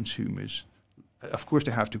make consumers. Of course,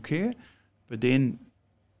 they have to care, but then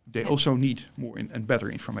they also need more and better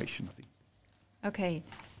information, I think. Okay,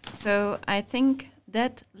 so I think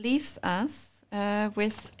that leaves us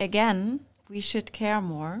with, again, we should care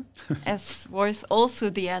more, as was also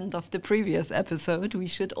the end of the previous episode. We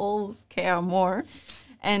should all care more.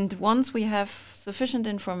 And once we have sufficient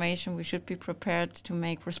information, we should be prepared to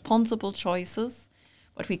make responsible choices.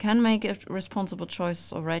 But we can make responsible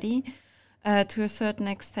choices already to a certain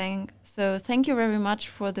extent. So thank you very much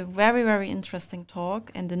for the very, very interesting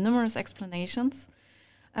talk and the numerous explanations.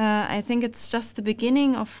 I think it's just the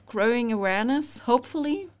beginning of growing awareness,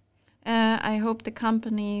 hopefully. I hope the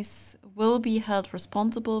companies will be held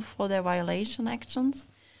responsible for their violation actions.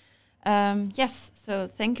 Yes, so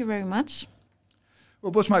thank you very much.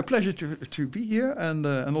 Well, it was my pleasure to be here and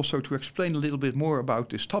also to explain a little bit more about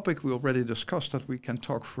this topic. We already discussed that we can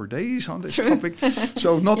talk for days on this topic.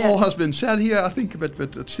 So not all has been said here, I think,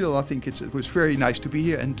 but still I think it was very nice to be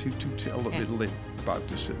here and to tell a little bit about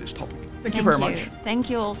this topic. Thank you very much. Thank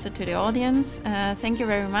you also to the audience. Thank you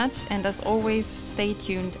very much. And as always, stay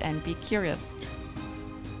tuned and be curious.